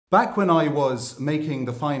Back when I was making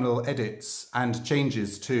the final edits and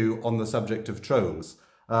changes to On the Subject of Trolls,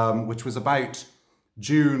 which was about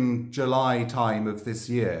June, July time of this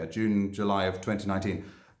year, June, July of 2019.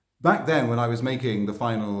 Back then, when I was making the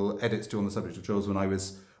final edits to On the Subject of Trolls, when I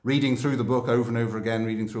was reading through the book over and over again,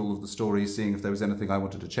 reading through all of the stories, seeing if there was anything I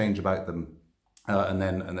wanted to change about them, and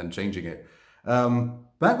then changing it.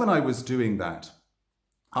 Back when I was doing that,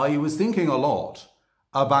 I was thinking a lot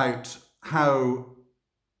about how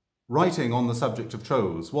writing on the subject of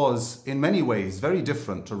trolls was, in many ways, very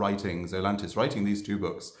different to writing Zolantis. Writing these two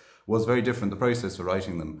books was very different. The process for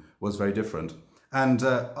writing them was very different. And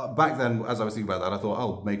back then, as I was thinking about that, I thought,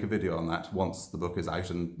 I'll make a video on that once the book is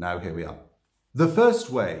out, and now here we are. The first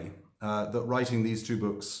way that writing these two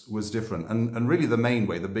books was different, and really the main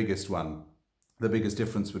way, the biggest one, the biggest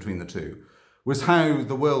difference between the two, was how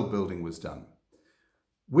the world building was done.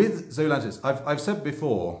 With Zolantis, I've said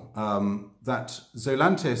before that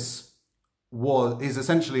Zolantis is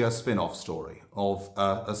essentially a spin-off story of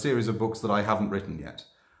a series of books that I haven't written yet.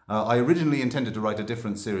 I originally intended to write a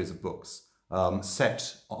different series of books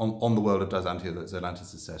set on the world of Dazantia that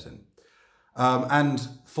Zolantis is set in. And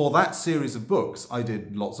for that series of books, I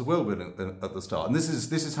did lots of world building at the start. And this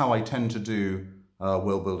is how I tend to do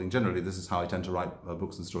world building generally. This is how I tend to write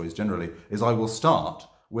books and stories generally, is I will start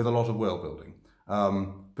with a lot of world building.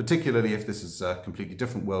 Particularly if this is a completely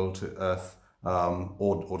different world to Earth,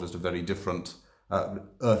 or just a very different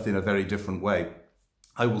Earth in a very different way.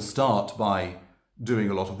 I will start by doing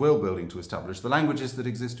a lot of world building to establish the languages that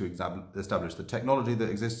exist, to establish the technology that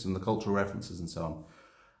exists and the cultural references and so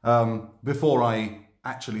on. Before I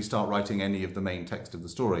actually start writing any of the main text of the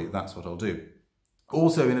story, that's what I'll do.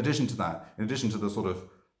 Also, in addition to that, in addition to the sort of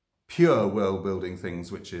pure world building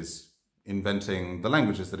things, which is inventing the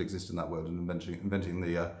languages that exist in that world and inventing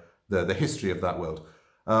the history of that world.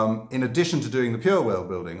 In addition to doing the pure world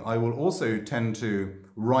building, I will also tend to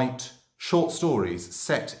write short stories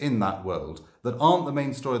set in that world that aren't the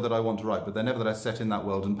main story that I want to write, but they're nevertheless set in that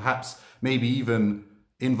world and perhaps maybe even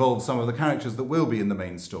involve some of the characters that will be in the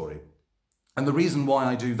main story. And the reason why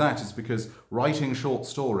I do that is because writing short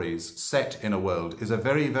stories set in a world is a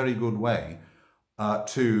very, very good way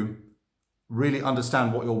to really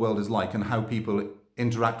understand what your world is like and how people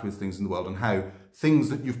interact with things in the world, and how things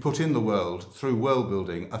that you've put in the world through world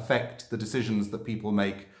building affect the decisions that people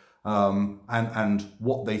make, and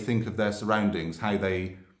what they think of their surroundings,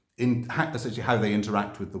 essentially how they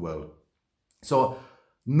interact with the world. So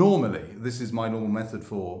normally, this is my normal method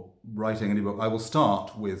for writing any book. I will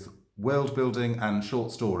start with world building and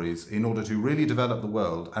short stories in order to really develop the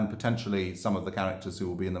world and potentially some of the characters who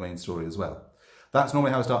will be in the main story as well. That's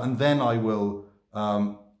normally how I start, and then I will,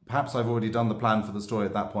 perhaps I've already done the plan for the story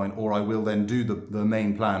at that point, or I will then do the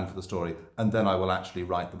main plan for the story, and then I will actually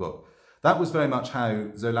write the book. That was very much how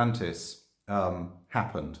Zolantis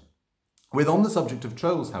happened. With On the Subject of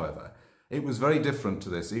Trolls, however, it was very different to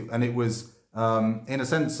this, and it was, in a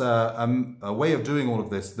sense, a way of doing all of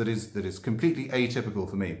this that is completely atypical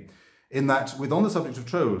for me, in that with On the Subject of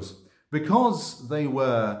Trolls, because they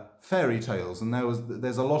were fairy tales, and there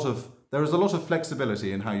is a lot of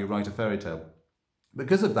flexibility in how you write a fairy tale.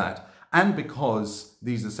 Because of that, and because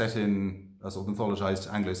these are set in a sort of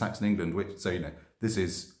mythologized Anglo-Saxon England, which, so, you know, this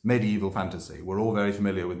is medieval fantasy. We're all very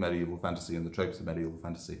familiar with medieval fantasy and the tropes of medieval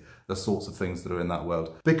fantasy, the sorts of things that are in that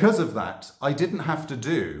world. Because of that, I didn't have to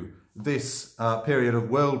do this period of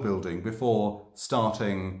world building before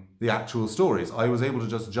starting the actual stories. I was able to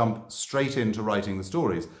just jump straight into writing the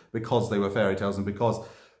stories because they were fairy tales, and because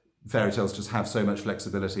fairy tales just have so much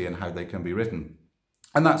flexibility in how they can be written.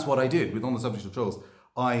 And that's what I did with On the Subject of Trolls.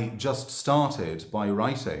 I just started by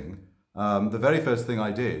writing. The very first thing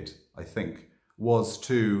I did, I think, was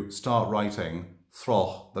to start writing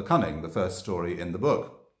Throch the Cunning, the first story in the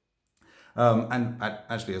book. And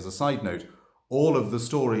actually, as a side note, all of the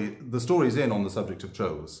stories in On the Subject of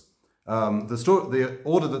Trolls, the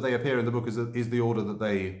order that they appear in the book is the order that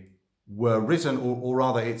they were written, or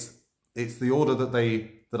rather, it's the order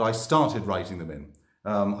that I started writing them in.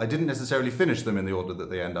 I didn't necessarily finish them in the order that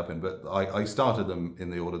they end up in, but I started them in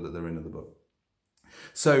the order that they're in the book.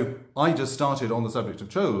 So I just started On the Subject of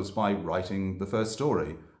Trolls by writing the first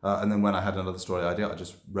story, and then when I had another story idea, I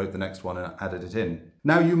just wrote the next one and added it in.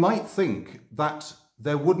 Now, you might think that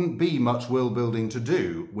there wouldn't be much world building to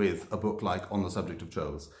do with a book like On the Subject of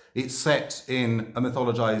Trolls. It's set in a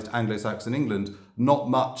mythologized Anglo-Saxon England. Not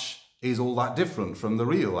much is all that different from the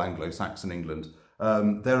real Anglo-Saxon England.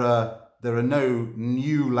 There are no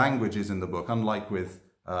new languages in the book, unlike with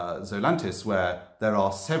Zolantis, where there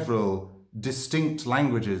are several distinct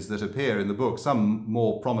languages that appear in the book, some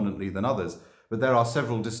more prominently than others. but there are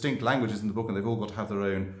several distinct languages in the book, and they've all got to have their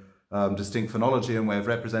own distinct phonology and way of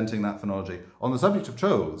representing that phonology. On the subject of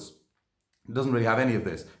trolls, it doesn't really have any of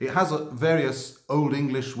this. It has various Old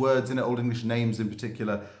English words in it, Old English names in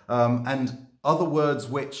particular, and other words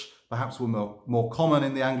which perhaps were more common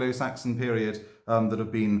in the Anglo-Saxon period that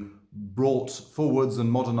have been brought forwards and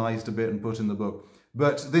modernised a bit and put in the book.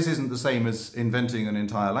 But this isn't the same as inventing an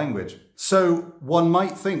entire language. So one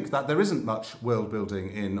might think that there isn't much world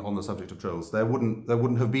building on the subject of trolls. There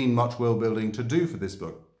wouldn't have been much world building to do for this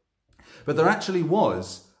book. But there actually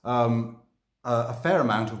was a fair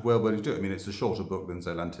amount of world building to do. I mean, it's a shorter book than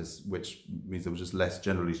Zolantis, which means there was just less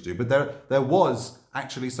generally to do. But there was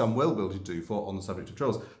actually some world building to do on the subject of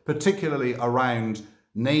trolls, particularly around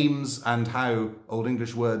names and how Old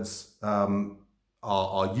English words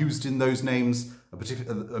are used in those names.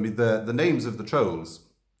 I mean, the names of the trolls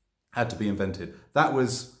had to be invented. That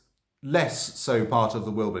was less so part of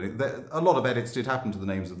the world building. A lot of edits did happen to the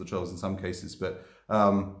names of the trolls in some cases, but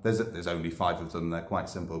there's only 5 of them. They're quite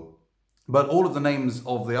simple. But all of the names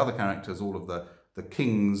of the other characters, all of the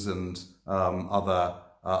kings and other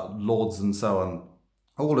lords and so on,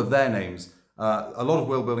 all of their names, a lot of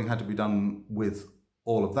world building had to be done with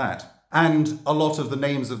all of that. And a lot of the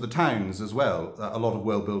names of the towns as well, a lot of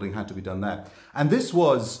world building had to be done there. And this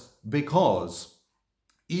was because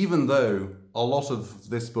even though a lot of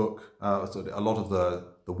this book, a lot of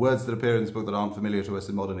the words that appear in this book that aren't familiar to us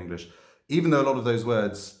in modern English, even though a lot of those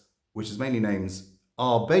words, which is mainly names,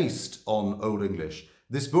 are based on Old English,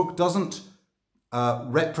 this book doesn't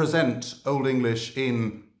represent Old English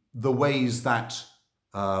in the ways that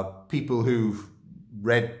people who've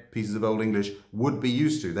read pieces of Old English would be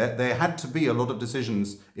used to. There had to be a lot of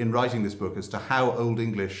decisions in writing this book as to how Old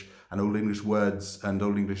English and Old English words and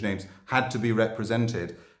Old English names had to be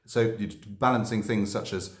represented. So balancing things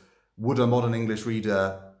such as, would a modern English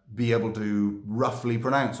reader be able to roughly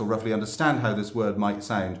pronounce or roughly understand how this word might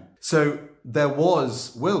sound? So there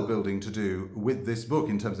was world building to do with this book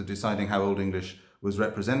in terms of deciding how Old English was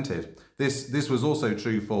represented. This was also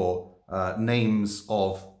true for names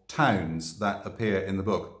of towns that appear in the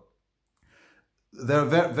book. There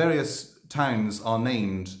are various towns are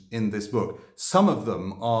named in this book. Some of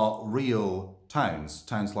them are real towns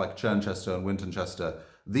like Churnchester and Wintonchester.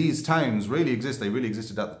 These towns really exist. They really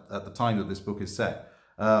existed at the time that this book is set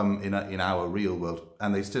in our real world,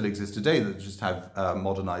 and they still exist today. That just have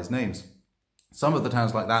modernized names. Some of the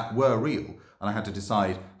towns like that were real, and I had to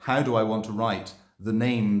decide, how do I want to write the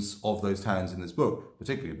names of those towns in this book,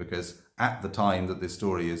 particularly because at the time that this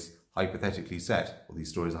story is hypothetically set, or these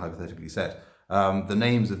stories are hypothetically set, the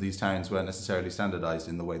names of these towns weren't necessarily standardized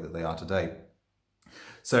in the way that they are today.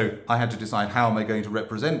 So I had to decide, how am I going to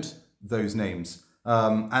represent those names?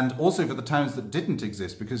 And also for the towns that didn't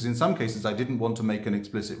exist, because in some cases I didn't want to make an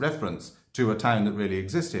explicit reference to a town that really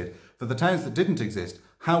existed. For the towns that didn't exist,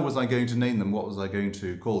 how was I going to name them? What was I going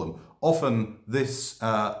to call them? Often this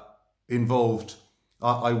involved,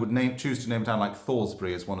 I would choose to name a town like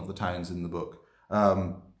Thoresbury as one of the towns in the book,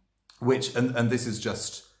 which, and this is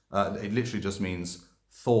just, it literally just means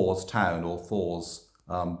Thor's town or Thor's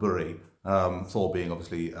bury, Thor being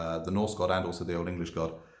obviously the Norse god and also the Old English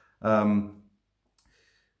god.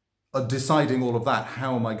 Deciding all of that,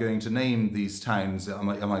 how am I going to name these towns? Am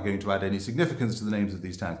I going to add any significance to the names of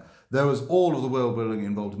these towns? There was all of the world building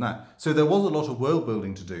involved in that. So there was a lot of world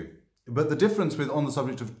building to do. But the difference on the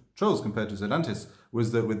subject of trolls compared to Zolantis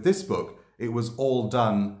was that with this book, it was all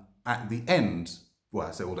done at the end. Well,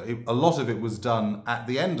 I say all done. A lot of it was done at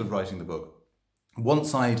the end of writing the book.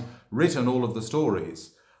 Once I'd written all of the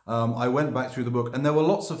stories, I went back through the book, and there were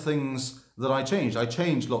lots of things that I changed. I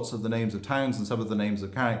changed lots of the names of towns and some of the names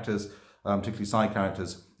of characters, particularly side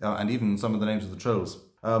characters, and even some of the names of the trolls.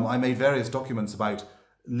 I made various documents about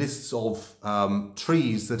lists of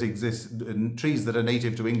trees that exist, trees that are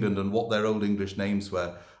native to England and what their Old English names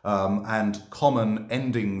were, and common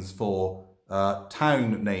endings for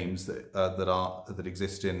town names that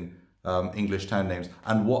exist in English town names,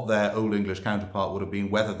 and what their Old English counterpart would have been,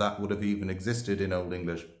 whether that would have even existed in Old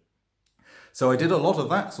English. So I did a lot of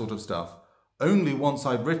that sort of stuff only once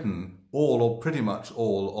I'd written all, or pretty much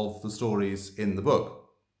all, of the stories in the book.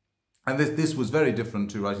 And this was very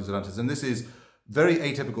different to writing Zolantis, and this is very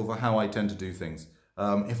atypical for how I tend to do things.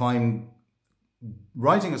 If I'm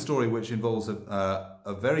writing a story which involves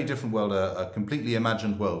a very different world, a completely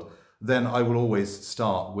imagined world, then I will always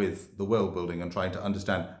start with the world building and trying to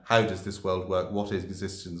understand, how does this world work, what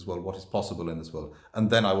exists in this world, what is possible in this world, and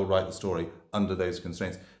then I will write the story under those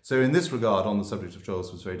constraints. So in this regard, on the subject of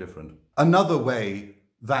trolls was very different. Another way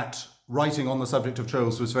that writing on the subject of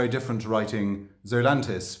trolls was very different to writing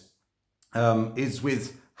Zolantis is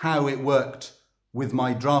with how it worked with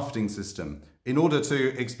my drafting system. In order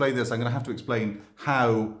to explain this, I'm going to have to explain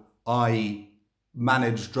how I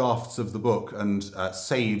manage drafts of the book and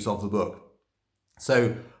saves of the book.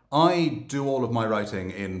 So I do all of my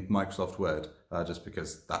writing in Microsoft Word, just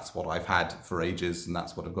because that's what I've had for ages and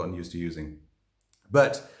that's what I've gotten used to using.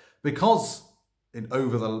 But because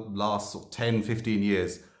over the last sort of 10, 15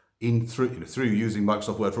 years, through using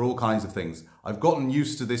Microsoft Word for all kinds of things, I've gotten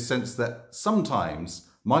used to this sense that sometimes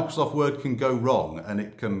Microsoft Word can go wrong and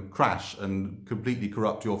it can crash and completely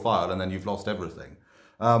corrupt your file and then you've lost everything.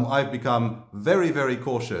 I've become very, very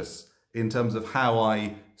cautious in terms of how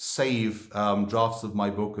I save drafts of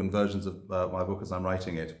my book and versions of my book as I'm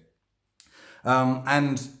writing it.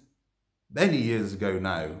 And many years ago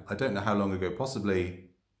now, I don't know how long ago, possibly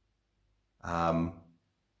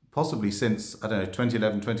since, I don't know,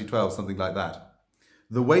 2011, 2012, something like that.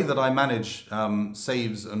 The way that I manage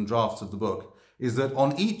saves and drafts of the book is that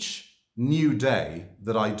on each new day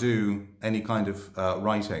that I do any kind of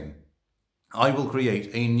writing, I will create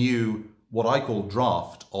a new, what I call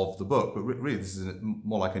draft of the book, but really this is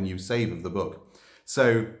more like a new save of the book.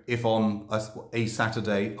 So if on a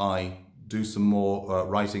Saturday I do some more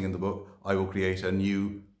writing in the book, I will create a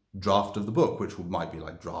new draft of the book, which might be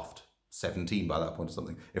like draft 17 by that point or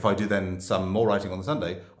something. If I do then some more writing on the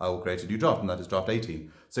Sunday, I will create a new draft, and that is draft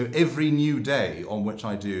 18. So every new day on which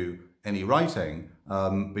I do any writing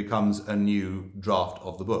becomes a new draft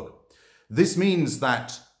of the book. This means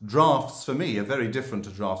that drafts for me are very different to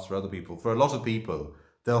drafts for other people. For a lot of people,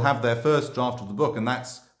 they'll have their first draft of the book, and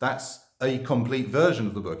that's a complete version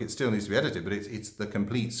of the book. It still needs to be edited, but it's the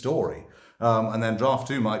complete story. And then draft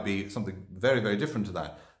 2 might be something very, very different to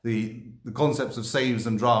that. The concepts of saves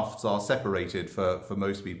and drafts are separated for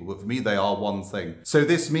most people, but for me they are one thing. So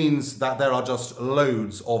this means that there are just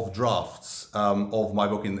loads of drafts of my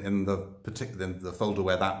book in the folder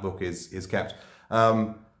where that book is kept.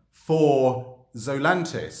 For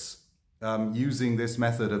Zolantis, using this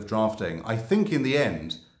method of drafting, I think in the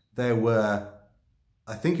end there were,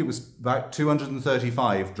 I think it was about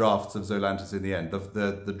 235 drafts of Zolantis in the end.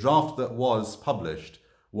 The draft that was published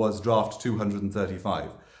was draft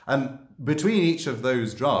 235. And between each of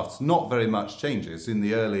those drafts, not very much changes. In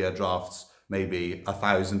the earlier drafts, maybe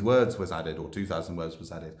 1,000 words was added or 2,000 words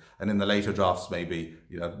was added. And in the later drafts, maybe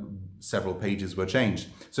several pages were changed.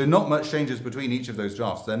 So not much changes between each of those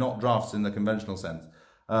drafts. They're not drafts in the conventional sense.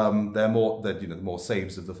 They're more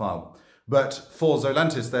saves of the file. But for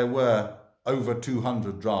Zolantis, there were over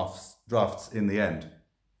 200 drafts in the end.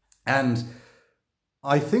 And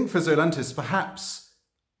I think for Zolantis, perhaps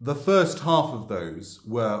the first half of those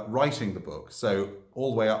were writing the book. So all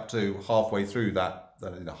the way up to halfway through that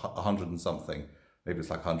 100 and something, maybe it's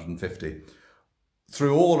like 150.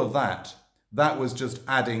 Through all of that, that was just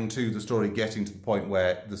adding to the story, getting to the point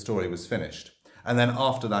where the story was finished. And then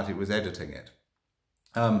after that, it was editing it.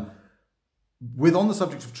 With On the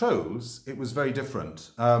Subject of Trolls, it was very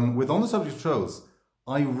different. With On the Subject of Trolls,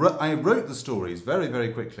 I wrote the stories very,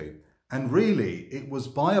 very quickly. And really, it was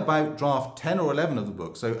by about draft 10 or 11 of the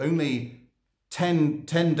book, so only 10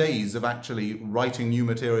 days of actually writing new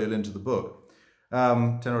material into the book,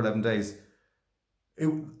 10 or 11 days.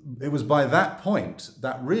 It was by that point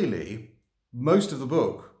that really most of the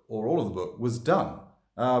book, or all of the book, was done.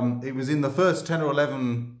 It was in the first 10 or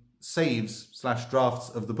 11 saves/drafts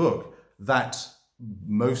of the book that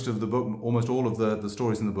most of the book, almost all of the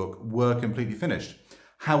stories in the book were completely finished.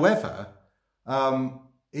 However,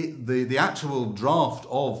 the actual draft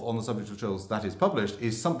of On the Subject of Trolls that is published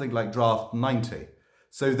is something like draft 90.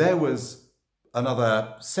 So there was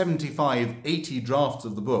another 75, 80 drafts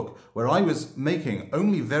of the book where I was making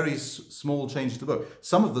only very small changes to the book.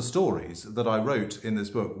 Some of the stories that I wrote in this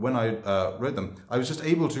book, when I wrote them, I was just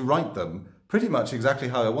able to write them pretty much exactly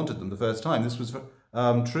how I wanted them the first time. This was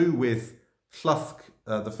true with Llwch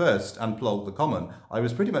the First and Plog the Common. I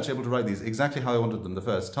was pretty much able to write these exactly how I wanted them the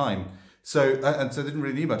first time. So they didn't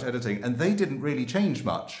really need much editing, and they didn't really change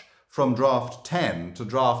much from draft 10 to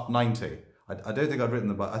draft 90. I don't think I'd written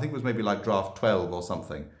them, but I think it was maybe like draft 12 or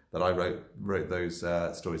something that I wrote those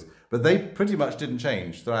stories. But they pretty much didn't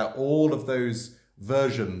change throughout all of those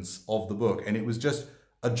versions of the book, and it was just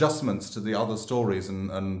adjustments to the other stories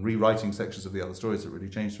and rewriting sections of the other stories that really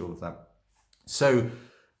changed all of that. So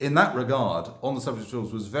in that regard, On the Subject of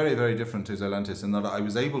Trolls was very, very different to Zolantis in that I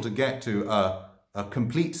was able to get to a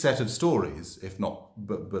complete set of stories, if not,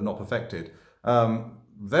 but not perfected,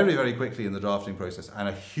 very, very quickly in the drafting process, and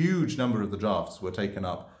a huge number of the drafts were taken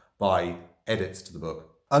up by edits to the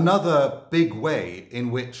book. Another big way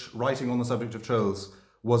in which writing On the Subject of Trolls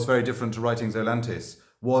was very different to writing Zolantis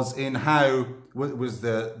was in how was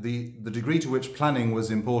the degree to which planning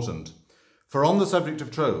was important. For On the Subject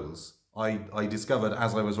of Trolls, I discovered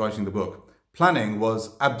as I was writing the book, planning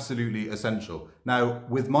was absolutely essential. Now,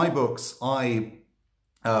 with my books, I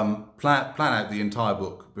plan out the entire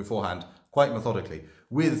book beforehand, quite methodically.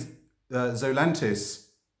 With Zolantis,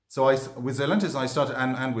 with Zolantis I started,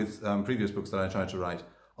 and with previous books that I tried to write,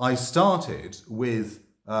 I started with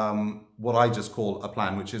what I just call a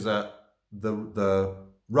plan, which is the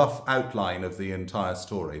rough outline of the entire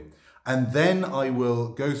story. And then I will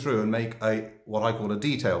go through and make what I call a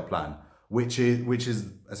detailed plan, which is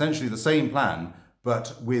essentially the same plan,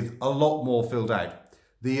 but with a lot more filled out.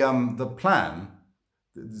 The plan,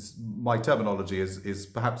 my terminology is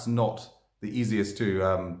perhaps not the easiest to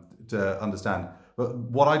understand, but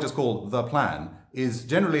what I just call the plan is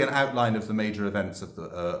generally an outline of the major events of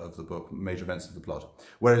the book, major events of the plot.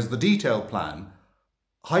 Whereas the detailed plan,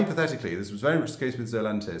 hypothetically, this was very much the case with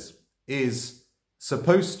Zolantis, is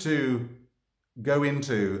supposed to go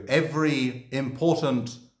into every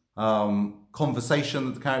important conversation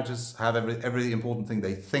that the characters have, every important thing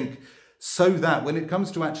they think, so that when it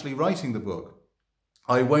comes to actually writing the book,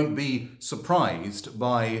 I won't be surprised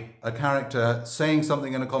by a character saying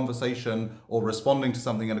something in a conversation or responding to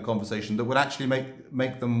something in a conversation that would actually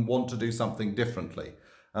make them want to do something differently.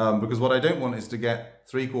 Because what I don't want is to get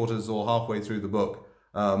 3/4 or halfway through the book,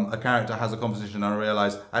 a character has a conversation and I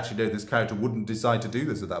realise, actually no, this character wouldn't decide to do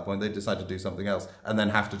this at that point, they'd decide to do something else and then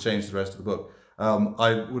have to change the rest of the book.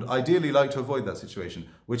 I would ideally like to avoid that situation,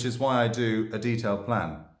 which is why I do a detailed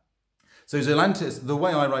plan. So Zolantis, the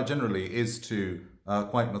way I write generally is to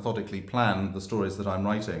quite methodically plan the stories that I'm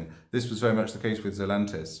writing. This was very much the case with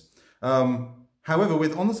Zolantis. However,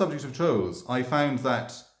 with On the Subject of Trolls, I found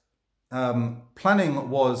that planning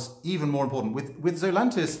was even more important. With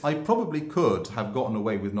Zolantis, I probably could have gotten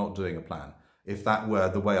away with not doing a plan. If that were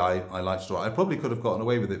the way I liked to write, I probably could have gotten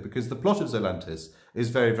away with it because the plot of Zolantis is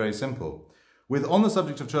very, very simple. With On the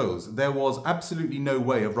Subject of Trolls, there was absolutely no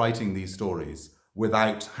way of writing these stories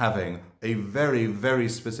without having a very, very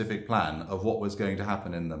specific plan of what was going to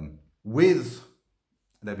happen in them. With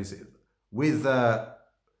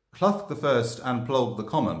Cloth the First and Plog the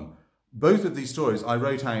Common, both of these stories I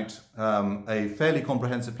wrote out a fairly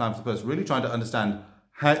comprehensive plan for the person, really trying to understand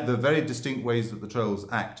the very distinct ways that the trolls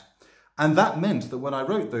act. And that meant that when I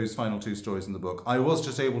wrote those final 2 stories in the book, I was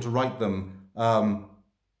just able to write them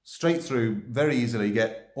straight through very easily,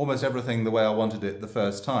 get almost everything the way I wanted it the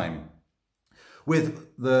first time.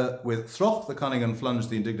 With Throch the Cunning and Flunge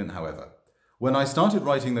the Indignant, however, when I started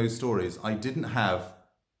writing those stories, I didn't have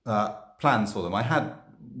plans for them. I had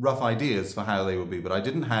rough ideas for how they would be, but I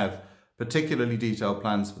didn't have particularly detailed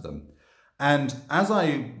plans for them. And as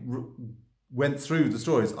I went through the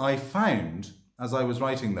stories, I found, as I was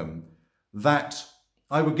writing them, that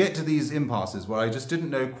I would get to these impasses where I just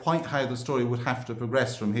didn't know quite how the story would have to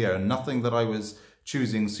progress from here, and nothing that I was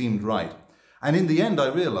choosing seemed right. And in the end, I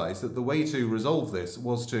realised that the way to resolve this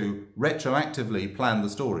was to retroactively plan the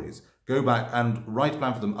stories, go back and write a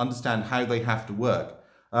plan for them, understand how they have to work,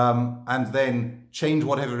 and then change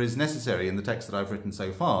whatever is necessary in the text that I've written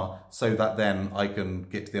so far, so that then I can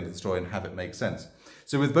get to the end of the story and have it make sense.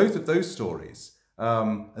 So with both of those stories,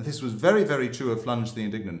 and this was very, very true of Flunge the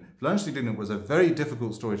Indignant. Flunge the Indignant was a very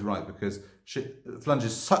difficult story to write because Flunge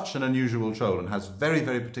is such an unusual troll and has very,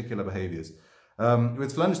 very particular behaviours.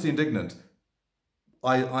 With Flunge the Indignant,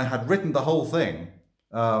 I had written the whole thing.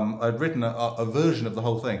 I'd written a version of the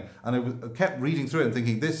whole thing, and I kept reading through it and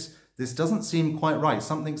thinking, this doesn't seem quite right.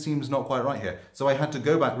 Something seems not quite right here. So I had to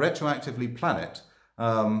go back, retroactively plan it,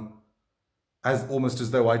 almost as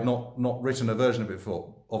though I'd not written a version of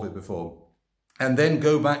it before, and then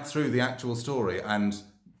go back through the actual story and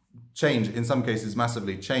change, in some cases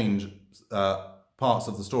massively change parts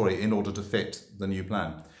of the story in order to fit the new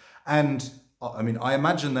plan. And I mean, I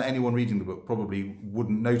imagine that anyone reading the book probably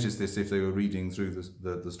wouldn't notice this if they were reading through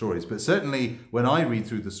the stories. But certainly when I read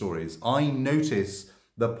through the stories, I notice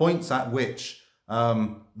the points at which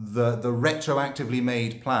the retroactively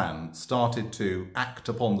made plan started to act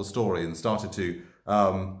upon the story and started to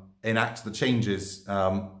enact the changes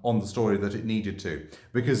on the story that it needed to.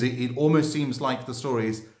 Because it almost seems like the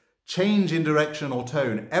stories change in direction or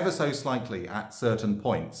tone ever so slightly at certain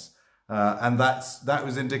points. And that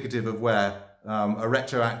was indicative of where a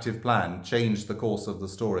retroactive plan changed the course of the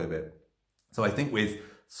story a bit. So I think with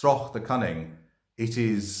Throch the Cunning, it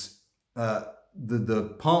is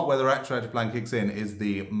the part where the retroactive plan kicks in is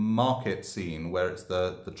the market scene where it's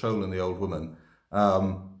the troll and the old woman.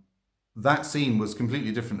 That scene was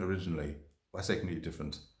completely different originally. I say completely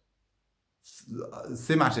different.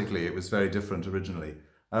 Thematically, it was very different originally.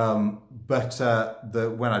 But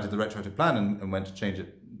when I did the retroactive plan and went to change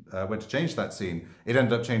it went to change that scene, it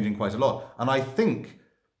ended up changing quite a lot. And I think,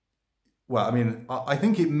 well, I mean, I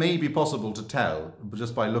think it may be possible to tell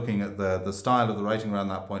just by looking at the style of the writing around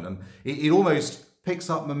that point, and it almost picks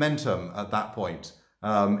up momentum at that point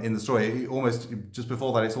in the story. It almost, just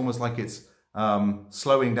before that, it's almost like it's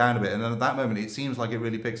slowing down a bit, and then at that moment it seems like it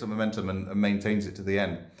really picks up momentum and maintains it to the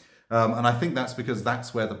end. And I think that's because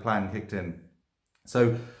that's where the plan kicked in.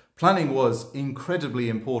 So planning was incredibly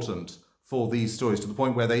important for these stories, to the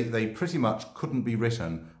point where they pretty much couldn't be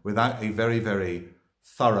written without a very, very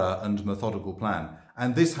thorough and methodical plan.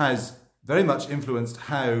 And this has very much influenced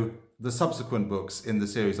how the subsequent books in the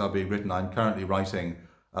series are being written. I'm currently writing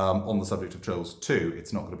on the subject of Trolls 2.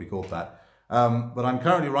 It's not going to be called that. But I'm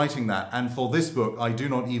currently writing that, and for this book I do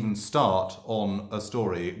not even start on a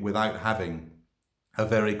story without having a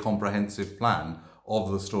very comprehensive plan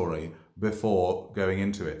of the story before going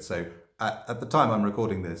into it. So at the time I'm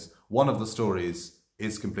recording this, one of the stories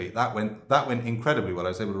is complete. That went incredibly well. I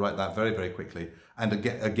was able to write that very, very quickly. And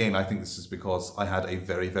again, I think this is because I had a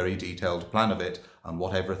very, very detailed plan of it and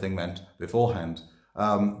what everything meant beforehand.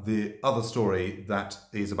 The other story that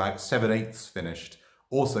is about 7/8 finished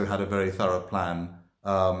also had a very thorough plan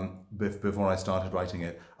before I started writing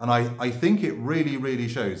it. And I think it really, really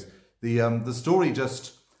shows. The story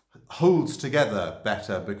just holds together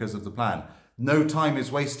better because of the plan. No time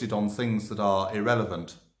is wasted on things that are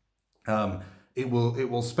irrelevant. It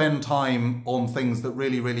will spend time on things that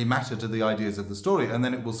really, really matter to the ideas of the story, and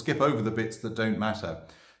then it will skip over the bits that don't matter.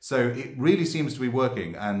 So it really seems to be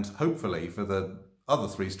working, and hopefully for the other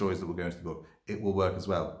 3 stories that will go into the book, it will work as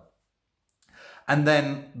well. And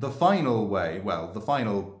then the final way, well, the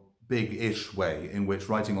final big-ish way in which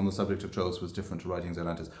writing on the subject of Trolls was different to writing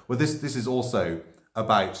Zolantis. Well, this is also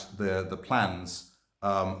about the plans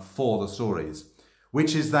for the stories,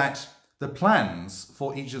 which is that the plans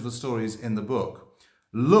for each of the stories in the book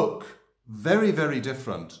look very, very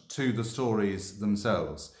different to the stories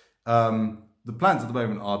themselves. The plans at the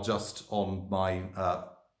moment are just on my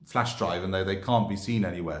flash drive, and they can't be seen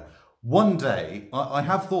anywhere. One day, I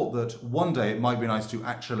have thought that one day it might be nice to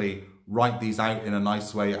actually write these out in a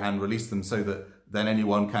nice way and release them so that then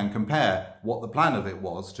anyone can compare what the plan of it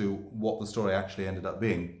was to what the story actually ended up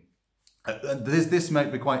being. This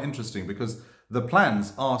might be quite interesting because the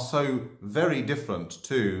plans are so very different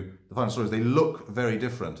to the final stories. They look very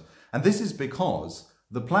different. And this is because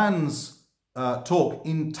the plans talk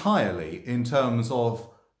entirely in terms of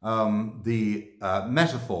the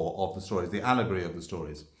metaphor of the stories, the allegory of the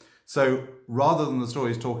stories. So rather than the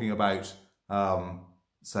stories talking about,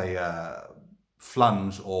 say,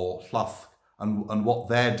 Flunge or Hluff and what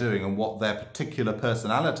they're doing and what their particular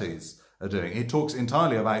personalities are doing, it talks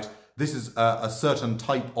entirely about this is a certain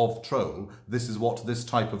type of troll, this is what this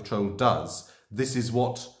type of troll does, this is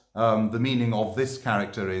what the meaning of this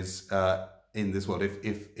character is in this world.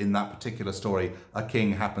 If in that particular story a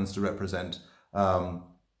king happens to represent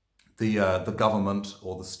the government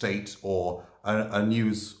or the state or a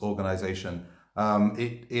news organization,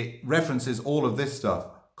 it references all of this stuff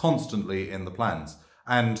constantly in the plans.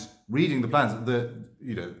 And reading the plans,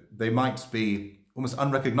 they might be almost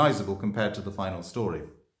unrecognizable compared to the final story.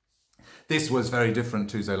 This was very different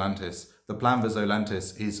to Zolantis. The plan for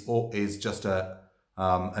Zolantis is just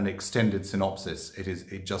an extended synopsis.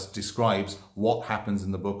 It just describes what happens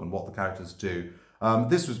in the book and what the characters do.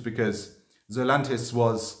 This was because Zolantis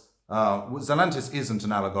isn't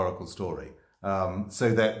an allegorical story.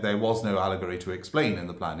 So there was no allegory to explain in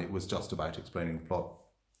the plan. It was just about explaining the plot.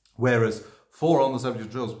 Whereas for On the Subject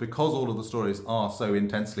of Trolls, because all of the stories are so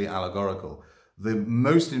intensely allegorical, the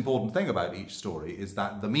most important thing about each story is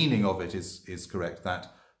that the meaning of it is correct,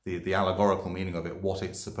 that the allegorical meaning of it, what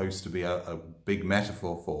it's supposed to be a big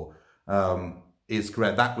metaphor for, is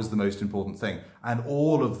correct. That was the most important thing. And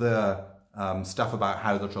all of the stuff about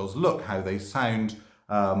how the trolls look, how they sound,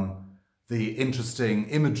 the interesting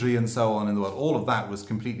imagery and so on in the world, all of that was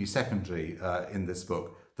completely secondary in this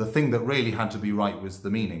book. The thing that really had to be right was the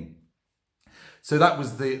meaning. So that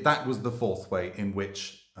was the fourth way in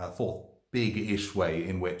which, fourth big-ish way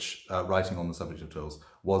in which writing on the subject of trolls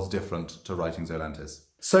was different to writing Zolantis.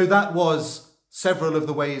 So that was several of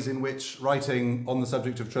the ways in which writing on the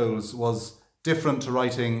subject of trolls was different to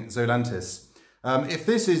writing Zolantis. If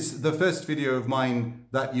this is the first video of mine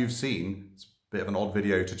that you've seen, it's a bit of an odd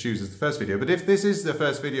video to choose as the first video, but if this is the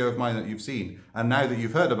first video of mine that you've seen, and now that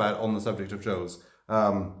you've heard about On the Subject of Trolls,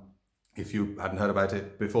 if you hadn't heard about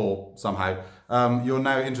it before somehow, you're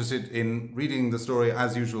now interested in reading the story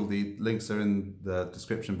as usual. The links are in the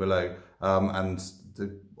description below, and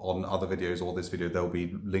on other videos or this video there'll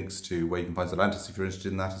be links to where you can find Zolantis if you're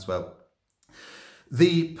interested in that as well.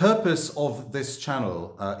 The purpose of this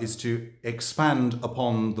channel is to expand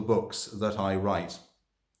upon the books that I write,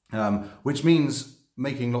 which means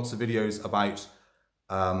making lots of videos about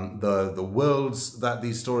the worlds that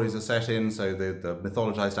these stories are set in, so the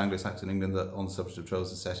mythologized Anglo-Saxon England that On the Subject of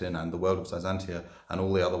Trolls is set in, and the world of Byzantia, and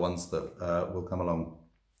all the other ones that will come along.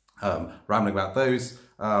 Rambling about those,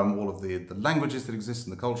 all of the languages that exist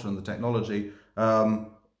and the culture and the technology,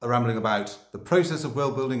 rambling about the process of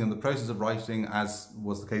world building and the process of writing, as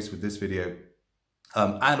was the case with this video,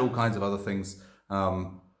 and all kinds of other things,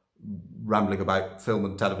 rambling about film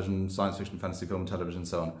and television, science fiction, fantasy, film and television, and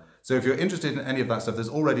so on. So if you're interested in any of that stuff, there's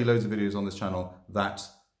already loads of videos on this channel that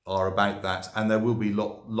are about that, and there will be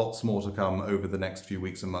lots more to come over the next few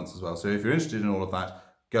weeks and months as well. So if you're interested in all of that,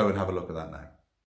 go and have a look at that now.